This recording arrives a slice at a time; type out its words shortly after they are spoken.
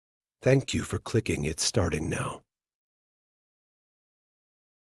Thank you for clicking It's Starting Now.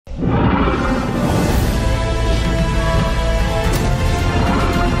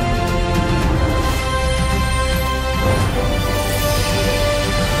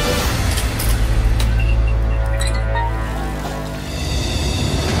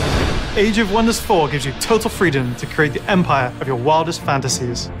 Age of Wonders 4 gives you total freedom to create the empire of your wildest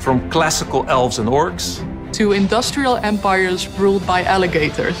fantasies. From classical elves and orcs to industrial empires ruled by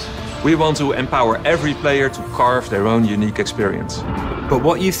alligators. We want to empower every player to carve their own unique experience. But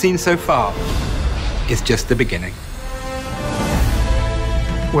what you've seen so far is just the beginning.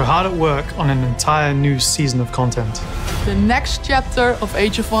 We're hard at work on an entire new season of content. The next chapter of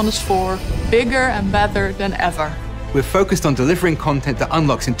Age of Wonders 4, bigger and better than ever. We're focused on delivering content that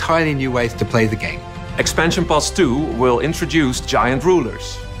unlocks entirely new ways to play the game. Expansion Pass 2 will introduce giant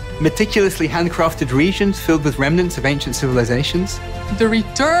rulers. Meticulously handcrafted regions filled with remnants of ancient civilizations. The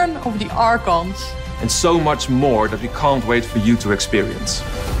return of the Archons. And so much more that we can't wait for you to experience.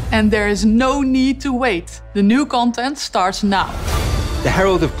 And there is no need to wait. The new content starts now. The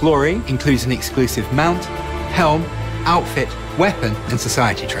Herald of Glory includes an exclusive mount, helm, outfit, weapon, and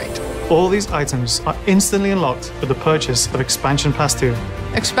society trait. All these items are instantly unlocked with the purchase of Expansion Pass 2.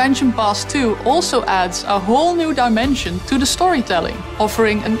 Expansion Pass 2 also adds a whole new dimension to the storytelling,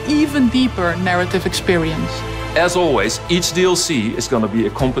 offering an even deeper narrative experience. As always, each DLC is going to be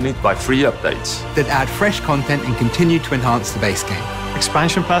accompanied by free updates that add fresh content and continue to enhance the base game.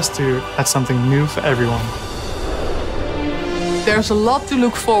 Expansion Pass 2 adds something new for everyone. There's a lot to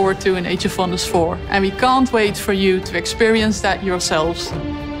look forward to in Age of Wonders 4, and we can't wait for you to experience that yourselves.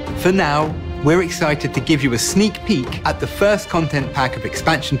 For now, we're excited to give you a sneak peek at the first content pack of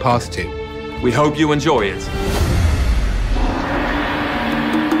Expansion Pass 2. We hope you enjoy it.